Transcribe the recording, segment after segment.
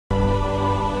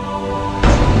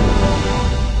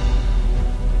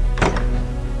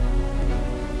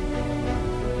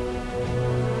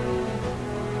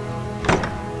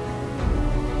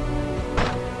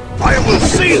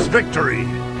victory!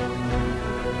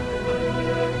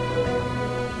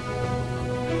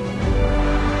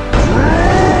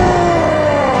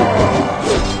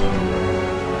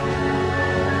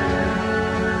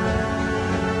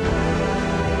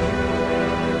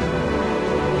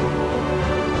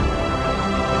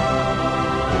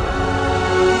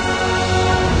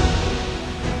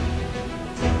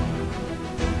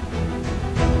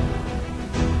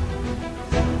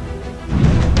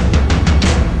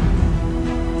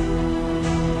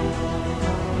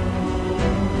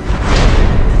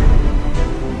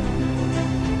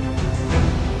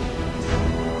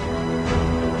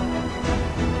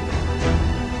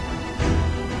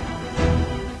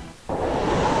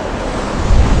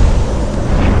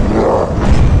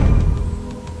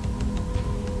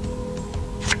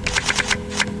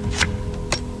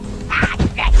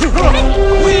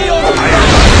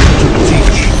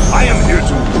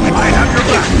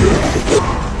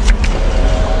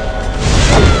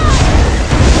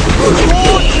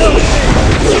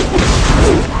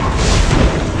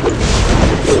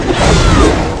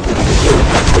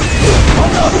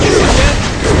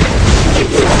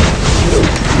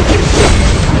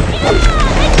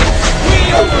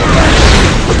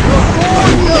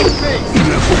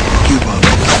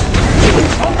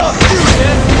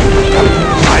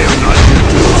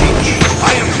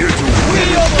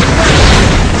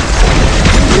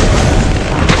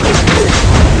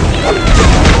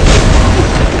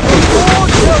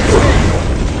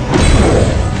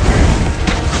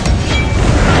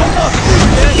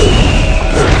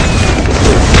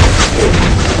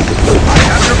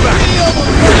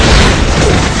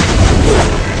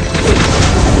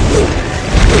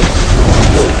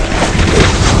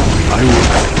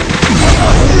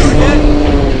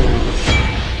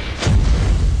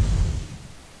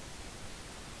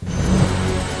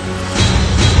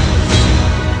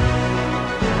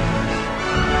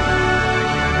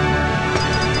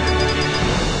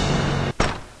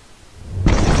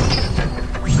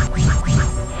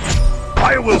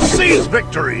 I will seize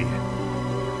victory!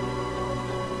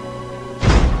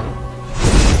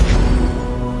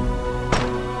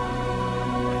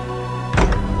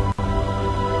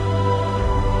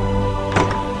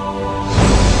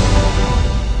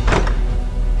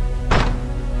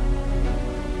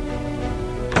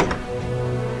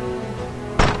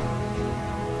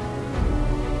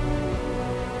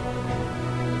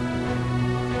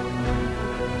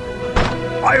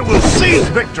 I will seize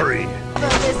victory!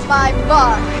 This is my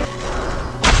mark!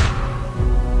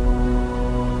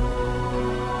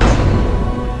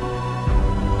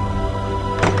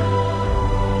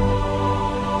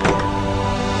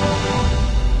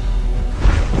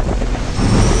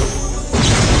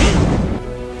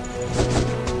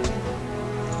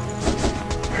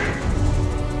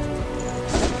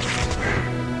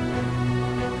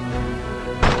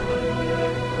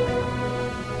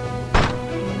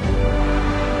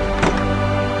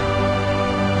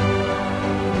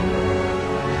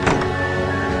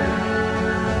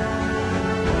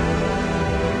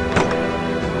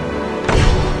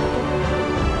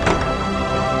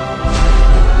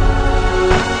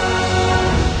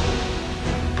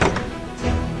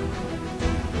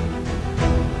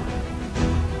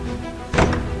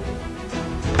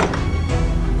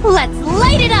 Let's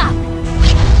light it up!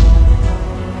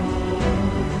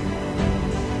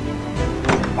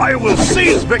 I will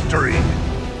seize victory!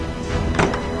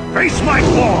 Face my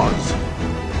claws!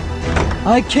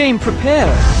 I came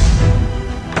prepared.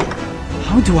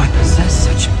 How do I possess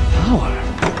such power?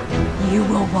 You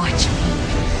will watch me.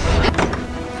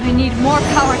 I need more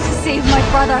power to save my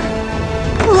brother.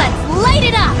 Let's light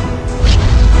it up!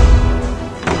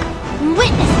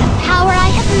 Witness the power I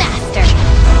have mastered.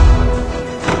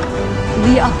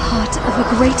 We are part of a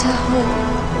greater whole.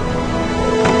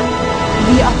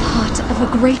 We are part of a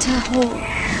greater whole.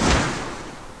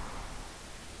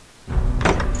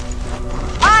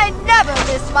 I never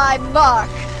miss my mark!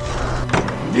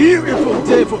 Beautiful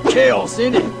day for chaos,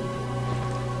 innit?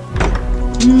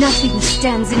 Nothing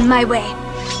stands in my way.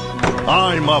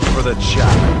 I'm up for the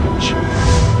challenge.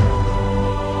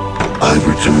 I've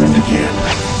returned again.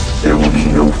 There will be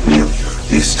no failure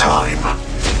this time.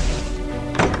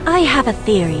 I have a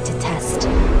theory to test.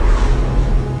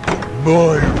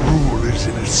 My rule is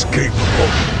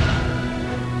inescapable.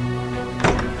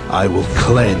 I will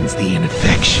cleanse the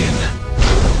infection.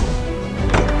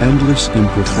 Endless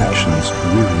imperfections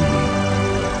weary me.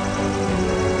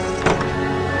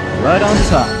 Right on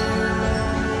top.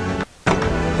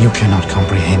 You cannot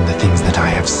comprehend the things that I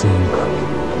have seen.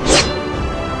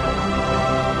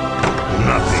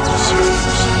 Nothing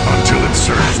serves until it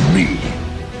serves me.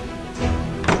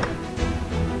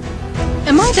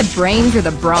 Am I the brains or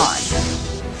the brawn?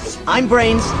 I'm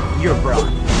brains, you're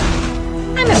brawn.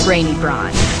 I'm a brainy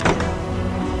brawn.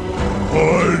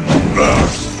 I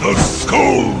mash the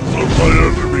skulls of my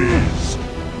enemies.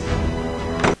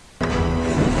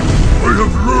 I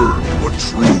have learned what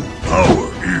true power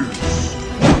is.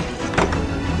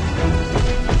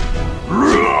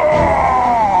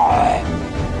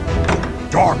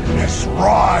 Darkness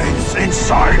rides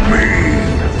inside me.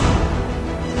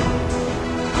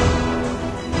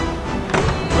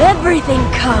 Everything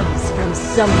comes from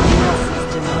someone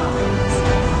else's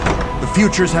demise. The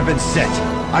futures have been set.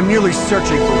 I'm merely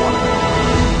searching for one of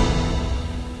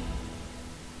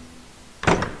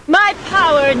them. My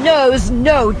power knows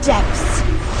no depths.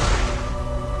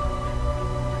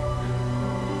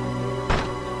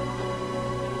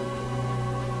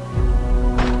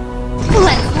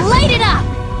 Let's light it up!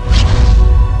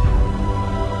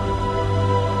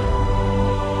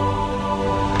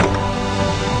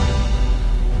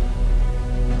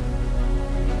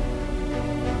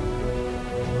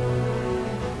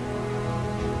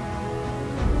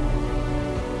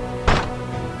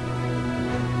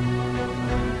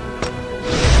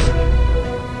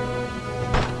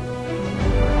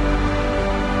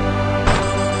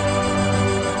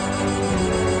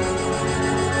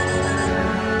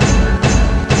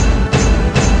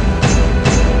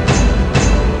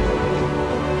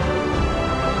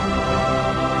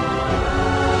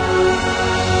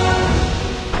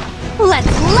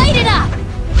 Let's light it up!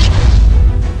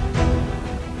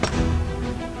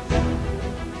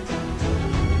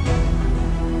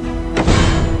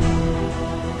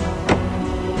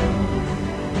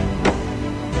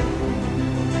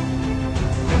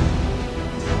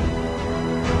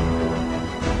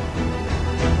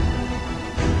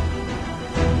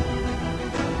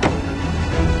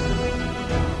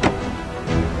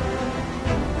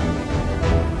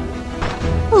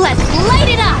 Let's light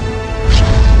it up!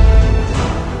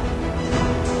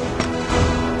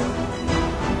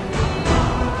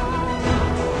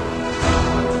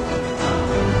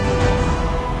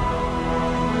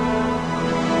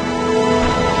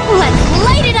 Let's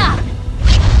light it up!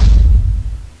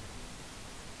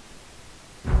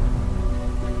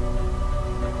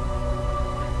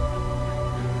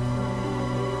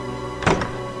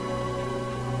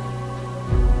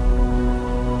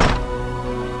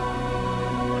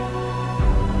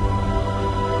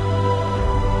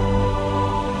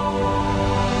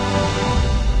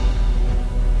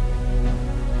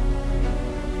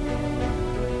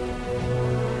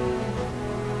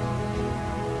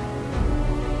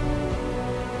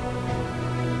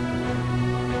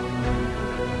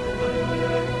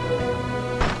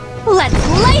 Let's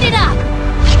light it up!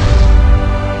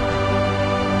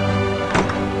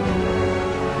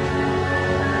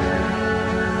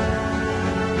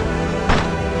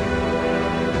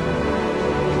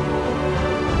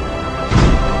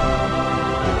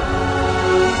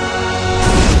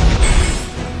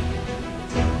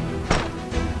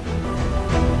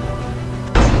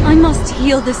 I must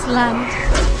heal this land.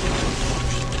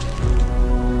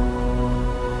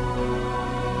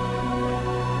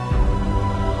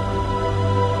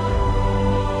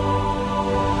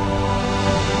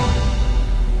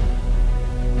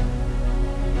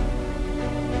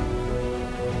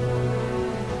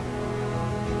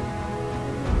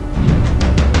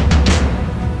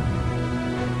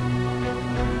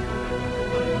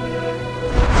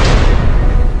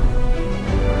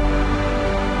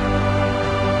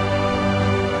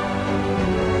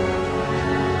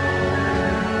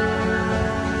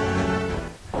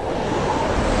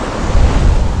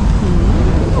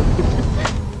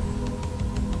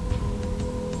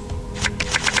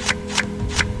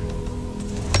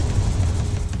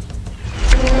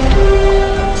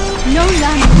 No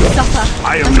land will suffer.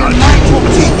 I am under not my able to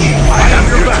watch. teach. I have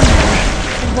your back.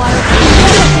 The wild can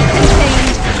never be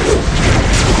contained.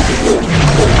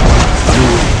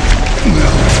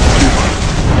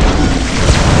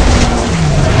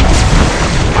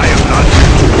 I am not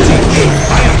able to teach.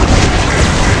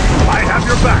 I have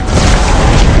your back.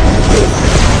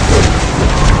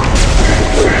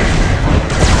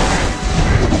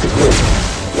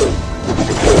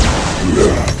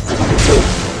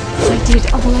 I did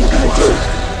all I could.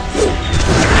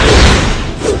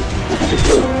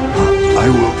 I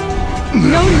will.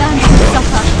 No land will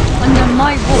suffer under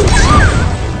my watch.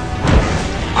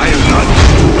 I am not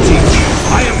here to teach.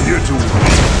 I am here to win.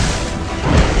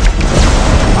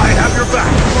 I have your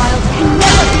back. The wild can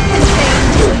never be contained.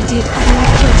 I did all I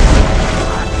could.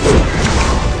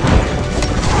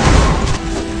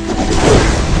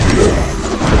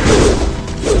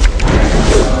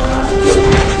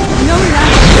 No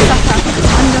land will suffer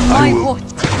my watch.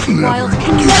 Wild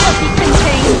can never be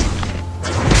contained.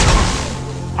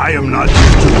 I am not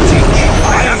here to teach.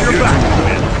 I am your back,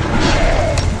 men.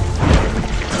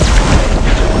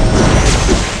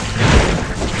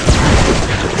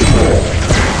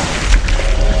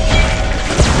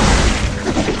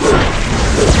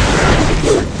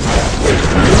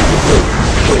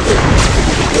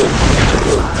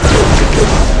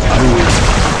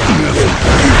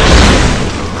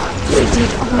 We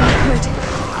did all we could.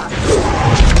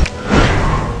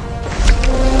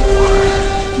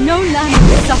 No land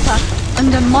will suffer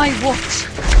under my watch.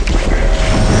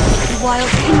 The wild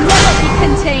can never be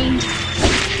contained.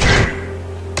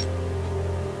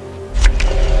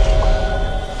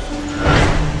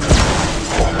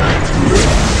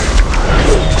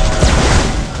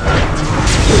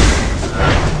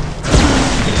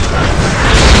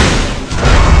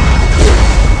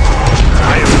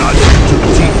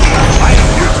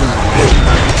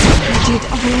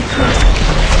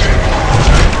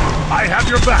 I have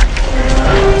your back.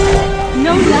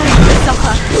 No land will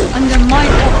suffer under my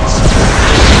watch.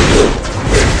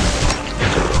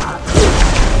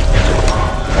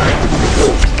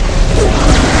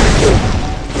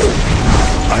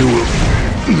 I will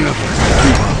never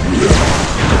give up.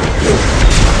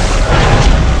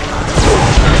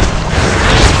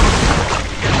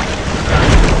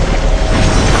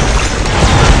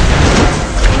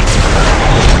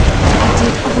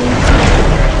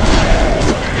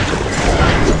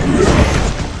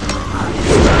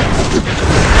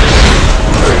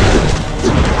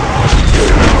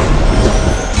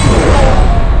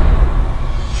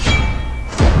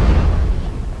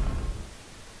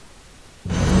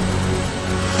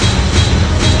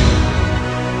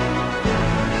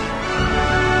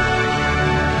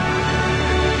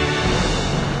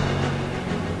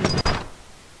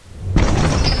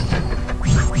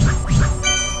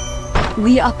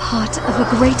 We are part of a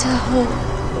greater whole.